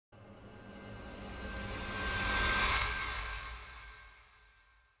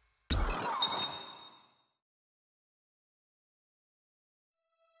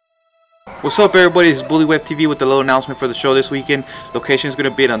What's up, everybody? It's Bully Web TV with the little announcement for the show this weekend. Location is going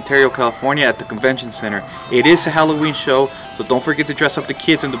to be in Ontario, California at the Convention Center. It is a Halloween show, so don't forget to dress up the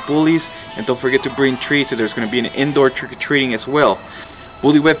kids and the bullies, and don't forget to bring treats. There's going to be an indoor trick-or-treating as well.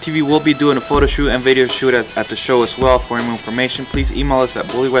 Bully Web TV will be doing a photo shoot and video shoot at the show as well. For more information, please email us at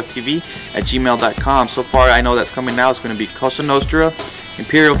bullywebtv@gmail.com. So far, I know that's coming now. It's going to be Cosa Nostra,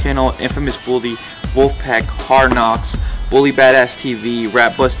 Imperial Kennel, Infamous Bully, Wolfpack, Hard Knocks, Bully Badass TV,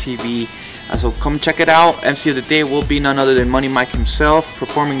 Rap Buzz TV. So come check it out. MC of the day will be none other than Money Mike himself.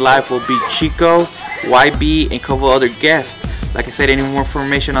 Performing live will be Chico, YB, and a couple other guests. Like I said, any more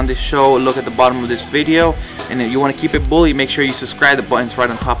information on this show, look at the bottom of this video. And if you want to keep it bully, make sure you subscribe. The button's right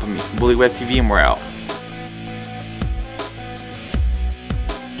on top of me. Bully Web TV, and we're out.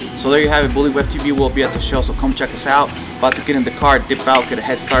 So there you have it. Bully Web TV will be at the show, so come check us out. About to get in the car, dip out, get a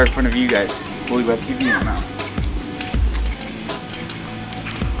head start in front of you guys. Bully Web TV, and I'm out.